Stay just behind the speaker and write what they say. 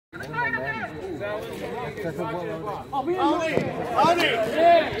That's so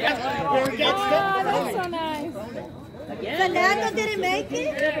nice. Fernando didn't make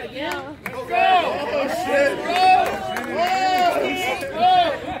it? Yeah. Go! Oh, shit! Go!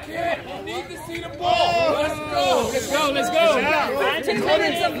 You need to see the ball. Let's go! Let's go! 15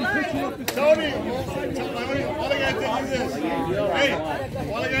 minutes of life. Tony, all I gotta tell you is this. Hey,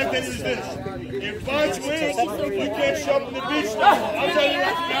 all I gotta tell you is this. If Bunch wins, you can't show up on the beach now. I'll tell you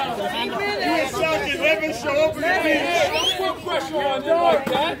right now. You and Sal can never show up on the beach. Don't put pressure on them like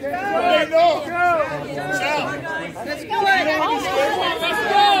that. They know. Sal. Let's go.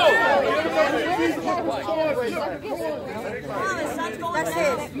 That's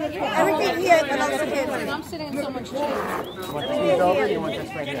it. Everything here belongs to him. I'm sitting in so much shade. Everything's over. You want this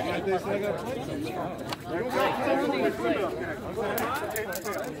right here?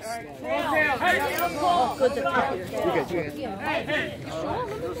 Good to talk. You good.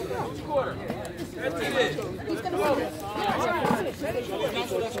 He's going to win this.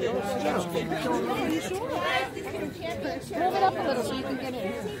 Move it up a little so you can get in.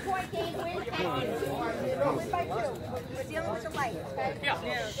 We're dealing with the light.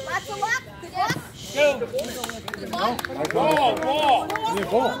 Lots of luck. Good luck.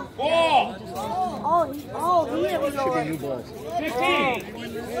 Ball! Oh, here we go. 15!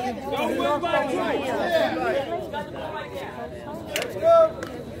 Don't win by 2!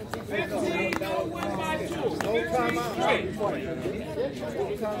 15, don't win by 2! 15 straight!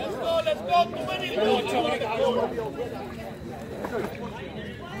 Let's go, too many more, Tony!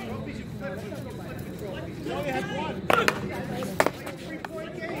 You only had one.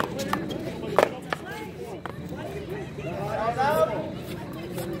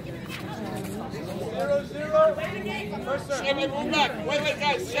 Shep, move back. Wait,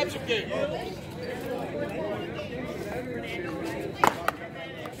 guys. Shep's your game.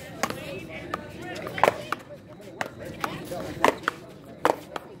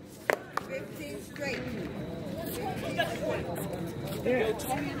 15 straight.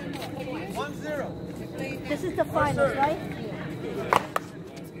 1-0. This is the finals, right?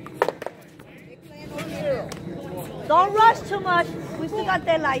 Don't rush too much. We still got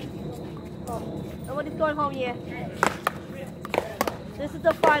daylight. Nobody's going home yet. This is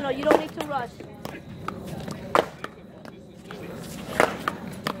the final. You don't need to rush.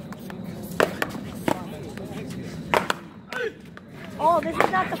 Oh, this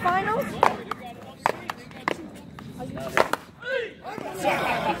is not the finals?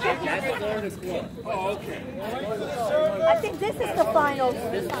 Oh, okay. I think this is the finals.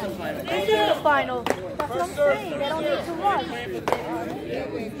 This is the final. That's what I'm saying. They don't need to rush.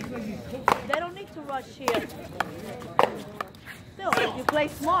 They don't need to rush here. Still, if you play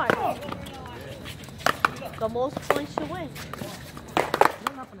smart, the most points you win.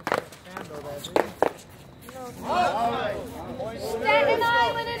 Staten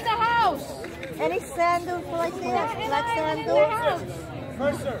Island in the house. Any sandals right there? Black sandals?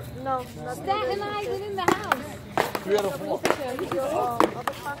 No, not Staten Island in the house. 3 out of 4.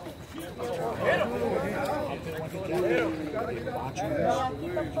 other pockets.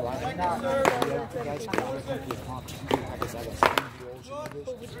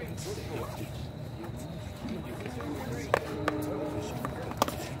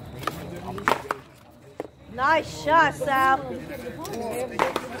 Nice shot, Sal. 5-0.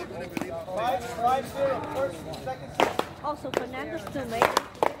 First, second. Also, Fernando's still made it.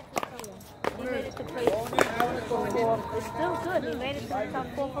 He made it to play. It's still good. He made it to the top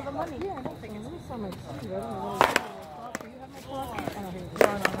 4 for the money. Yeah, I don't think it's so much.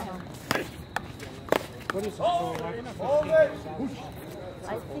 What is it? Hold it. I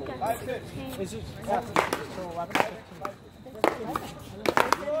think I have 15. Is it 11? 11?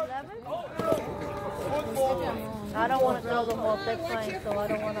 I don't want to throw them off. They're playing, so I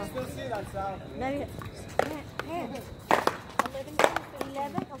don't want to. Maybe.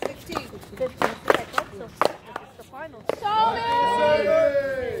 11 or 15? 15. I hope so. It's the final.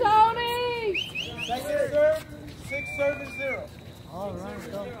 Tony! Second serve, 6 serve is 0. All right,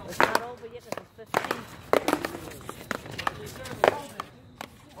 so it's not over yet because it's 15.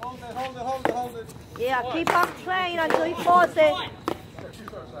 Hold it. Yeah, keep on playing until he falls it.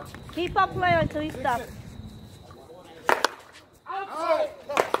 Keep on playing until he stops.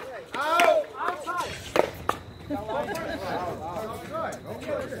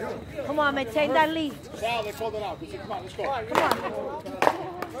 Come on, maintain that lead. Sal, they called it out. Come on, let's go. Come on.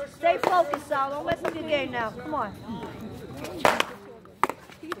 Stay focused, Sal. Don't mess with your game now. Come on.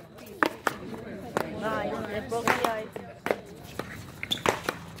 Nice. They broke the ice.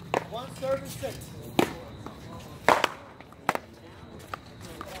 1 serve is 6.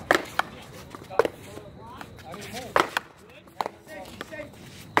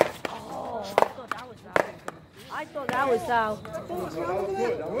 do it, Sal.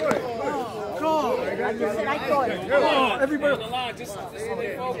 I just said I thought it. Come on, everybody. I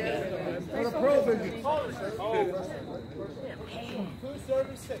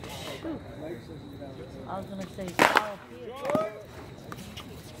was going to say Sal here.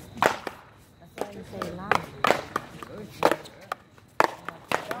 That's why you say line.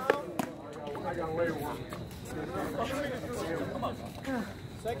 I got away with one.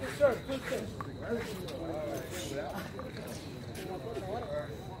 Second serve, good thing.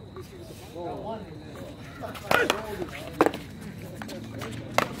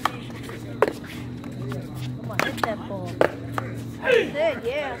 Come on, hit that ball. That's it,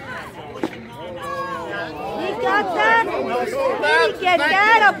 yeah. He got that. He get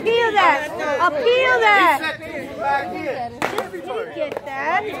that. Appeal that. Appeal that. Just get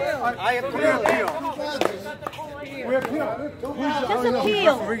that. I appeal. We appeal. Just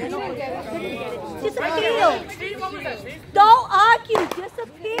appeal. Just appeal. Don't argue. Just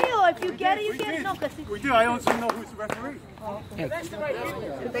appeal. If you get it, you get it. No, because We do. I don't know who's the referee. they're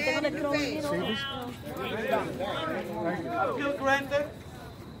going to throw it in. Appeal granted.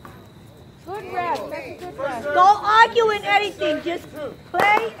 Good rep. That's a good rep. Don't argue in anything. Just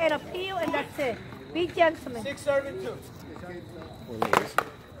play and appeal, and that's it. Be gentlemen. 6 serving 2.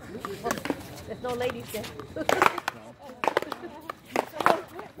 There's no ladies there.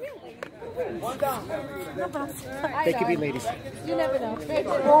 One down. They could be ladies. You never know.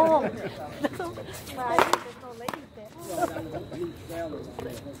 Wrong. There's no ladies there.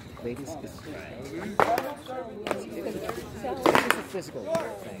 Ladies is physical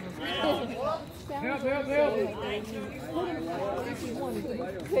thing.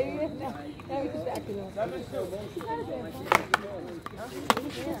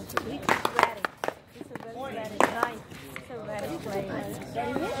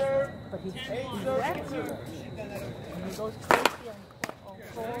 But he's erratic. And he goes crazy on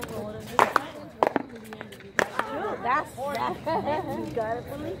four or whatever. True, that's that. You gotta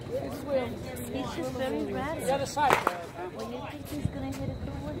believe it. He's just very erratic. The other side. When you think he's gonna hit it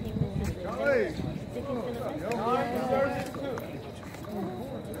forward, he misses it. You think he's gonna miss it?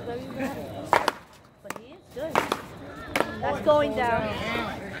 He's very erratic. But he is good. That's going down.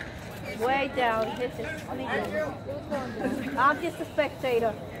 Way down. He hits it. I'm just a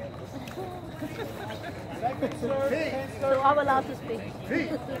spectator. So I'm allowed to speak. He's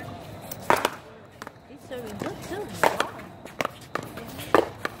serving good too.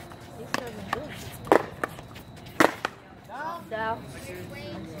 He's serving good. Down.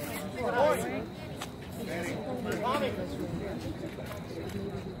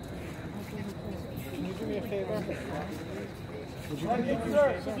 Can you do me a favor? She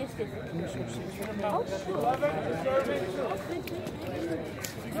gets this. Oh, sure.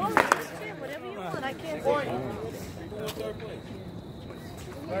 No, whatever you want. I can't say it.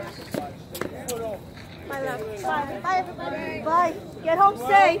 Bye, love. Bye. Bye, everybody. Bye. Get home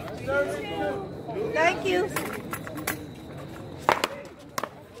safe. Thank you.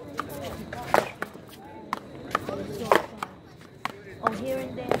 Oh, here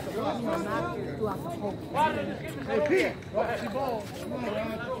and there. So not throughout the whole. Hey, Pete.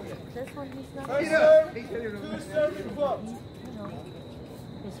 This one he's not. First serve, 2 serving clubs. You know,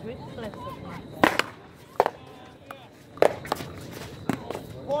 it's reflexive.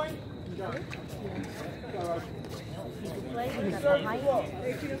 Point. You can play with that behind.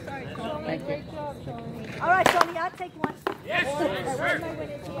 Thank you. All right, Tony, I'll take one. Yes, sir.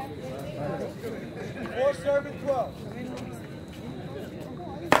 4 serving 12.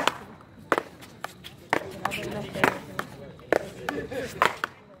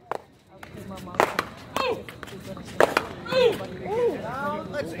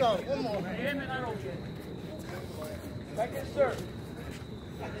 Let's go. One more. Second serve.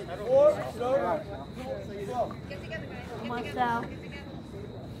 4 serve 12. Come on, Sal.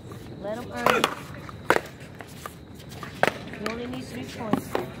 Let him earn it. You only need 3 points.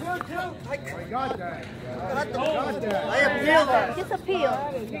 I got that. I appeal that. Just appeal.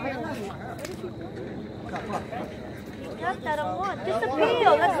 You got that on one. Just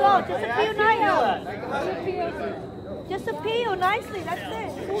appeal. That's all. Just appeal nicely. Just appeal nicely. That's it.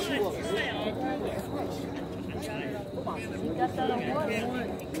 You got that on one.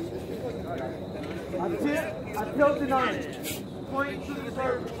 Appeal denied. Point to the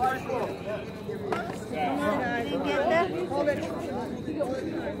serve. 5-4. Did you get that?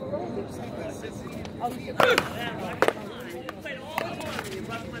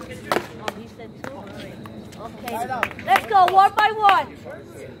 Oh, he said 2. Okay. Let's go 1 by 1.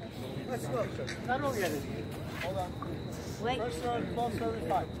 Let's go. I don't get it. Hold on. Wait. First serve,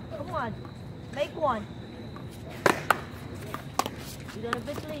 12-75. Come on. Make one. You're gonna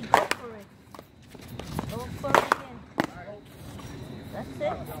big league. Go for it. Go for it again. That's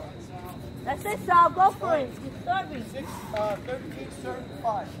it. That's it, Sal. Go for it. You're starving.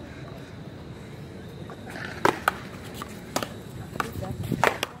 13-5.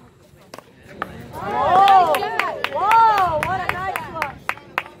 Whoa! Whoa! What a nice one.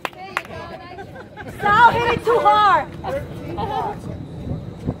 Sal hit it too hard.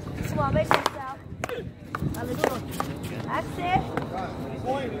 Come on, make it, Sal. That's it.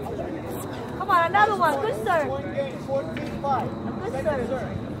 Come on, another one. Good serve. 14-5. A good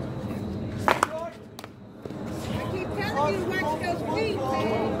serve.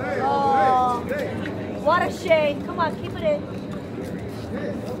 Oh, what a shame. Come on, keep it in.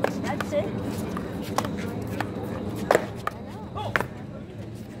 That's it.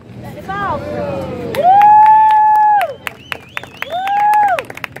 Let it go. Woo!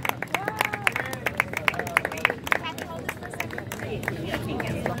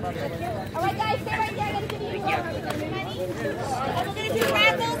 Alright guys, stay right there. I'm gonna give you money. And we're gonna do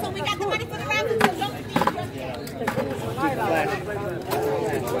raffles, and we got the money for the raffles, so don't be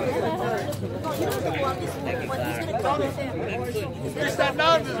Finish that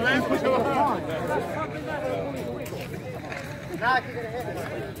nonsense, man. Now you're gonna hit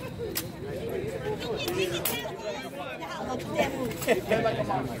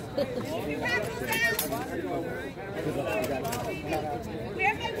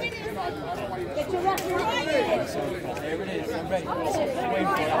Where my winners? Get your record. There it is. I'm ready.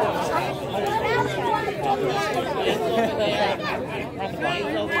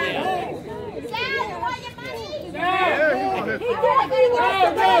 Sal, you want your money?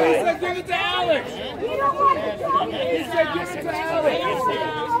 He said give it to Alex. You don't want it. He said give it to Alex.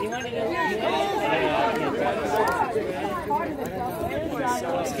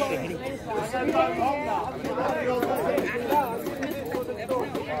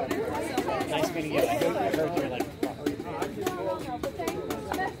 Nice meeting you. I heard you're like.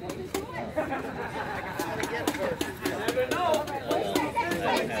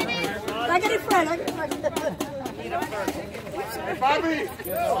 I got it, Fred. I got it, Fred. Hey, Bobby, I'm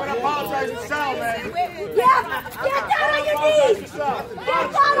gonna apologize to Sal, man. Yeah, get down on your knees. Get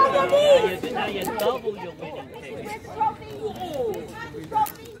down on your knees. Now you double your winning pay.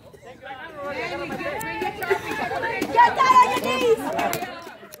 Get down on your knees.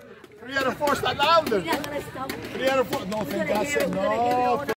 3 out of 4 está louder. 3 out of 4. No, thank God. No.